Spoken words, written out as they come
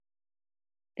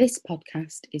This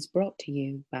podcast is brought to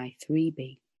you by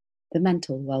 3B, the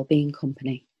mental wellbeing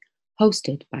company,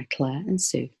 hosted by Claire and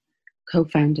Sue,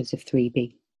 co-founders of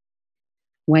 3B.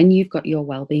 When you've got your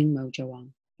wellbeing mojo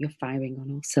on, you're firing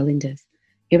on all cylinders,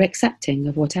 you're accepting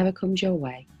of whatever comes your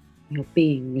way, you're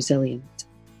being resilient.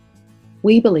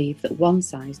 We believe that one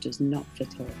size does not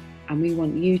fit all, and we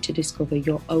want you to discover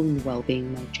your own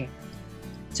wellbeing mojo.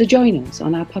 So join us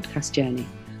on our podcast journey,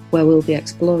 where we'll be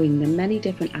exploring the many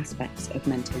different aspects of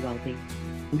mental wellbeing,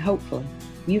 and hopefully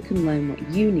you can learn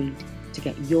what you need to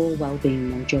get your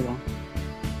wellbeing mojo on.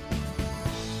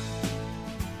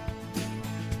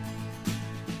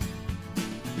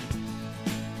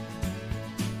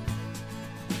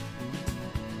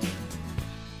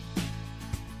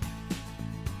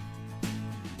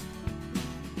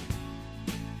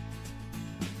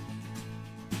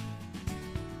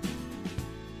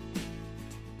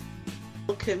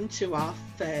 Welcome to our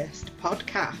first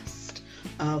podcast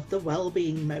of the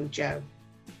Wellbeing Mojo.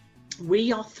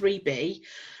 We are 3B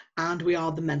and we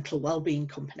are the mental wellbeing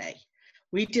company.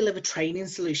 We deliver training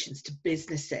solutions to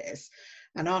businesses,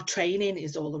 and our training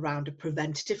is all around a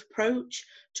preventative approach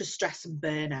to stress and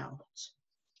burnout.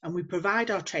 And we provide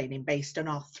our training based on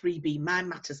our 3B Mind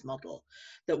Matters model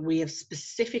that we have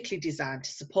specifically designed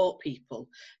to support people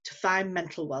to find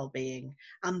mental wellbeing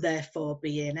and therefore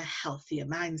be in a healthier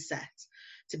mindset,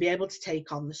 to be able to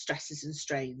take on the stresses and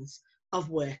strains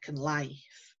of work and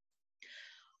life.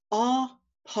 Our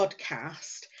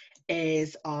podcast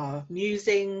is our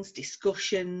musings,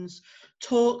 discussions,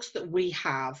 talks that we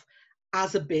have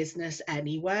as a business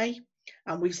anyway,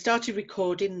 and we've started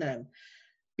recording them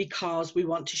because we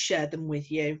want to share them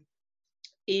with you.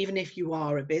 Even if you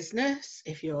are a business,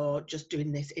 if you're just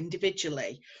doing this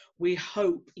individually, we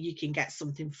hope you can get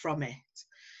something from it.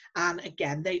 And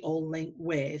again, they all link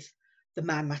with the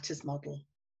Mind Matters model,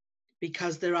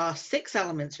 because there are 6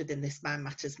 elements within this Mind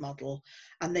Matters model,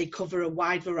 and they cover a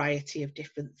wide variety of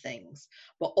different things,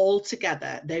 but all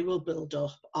together they will build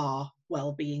up our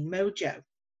wellbeing mojo.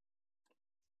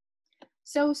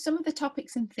 So some of the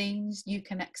topics and themes you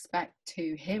can expect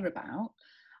to hear about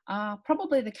are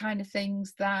probably the kind of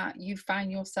things that you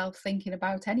find yourself thinking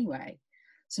about anyway.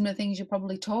 Some of the things you're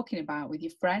probably talking about with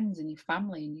your friends and your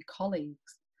family and your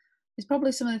colleagues. It's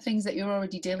probably some of the things that you're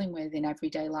already dealing with in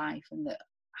everyday life and that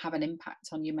have an impact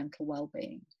on your mental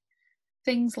well-being.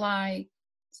 Things like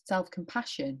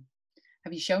self-compassion.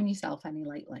 Have you shown yourself any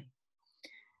lately?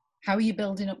 How are you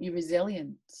building up your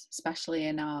resilience, especially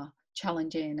in our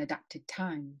challenging, adapted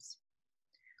times?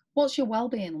 What's your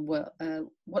well-being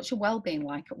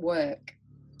like at work?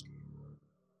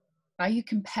 Are you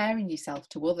comparing yourself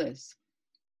to others?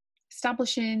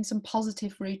 Establishing some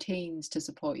positive routines to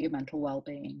support your mental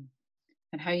well-being,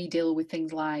 and how you deal with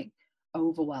things like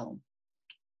overwhelm.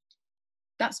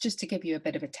 That's just to give you a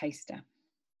bit of a taster.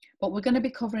 But we're going to be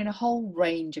covering a whole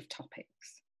range of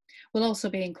topics. We'll also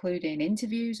be including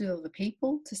interviews with other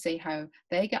people to see how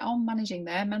they get on managing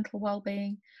their mental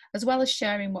well-being, as well as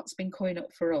sharing what's been coming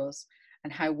up for us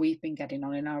and how we've been getting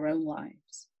on in our own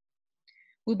lives.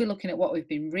 We'll be looking at what we've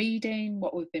been reading,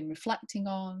 what we've been reflecting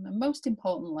on, and most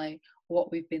importantly,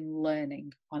 what we've been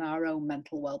learning on our own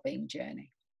mental well-being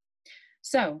journey.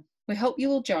 So we hope you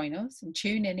will join us and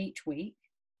tune in each week.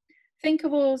 Think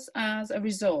of us as a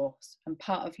resource and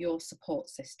part of your support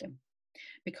system,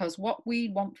 because what we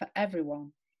want for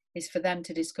everyone is for them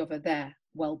to discover their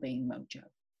wellbeing mojo.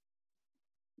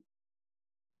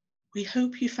 We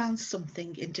hope you found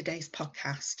something in today's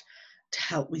podcast to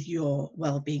help with your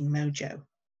wellbeing mojo.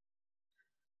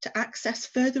 To access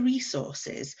further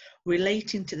resources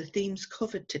relating to the themes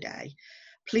covered today,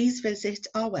 please visit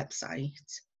our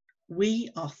website,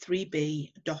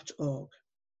 weare3b.org.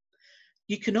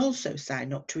 You can also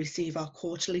sign up to receive our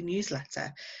quarterly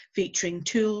newsletter featuring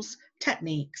tools,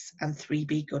 techniques, and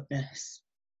 3B goodness.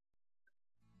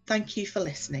 Thank you for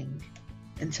listening.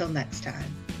 Until next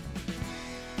time.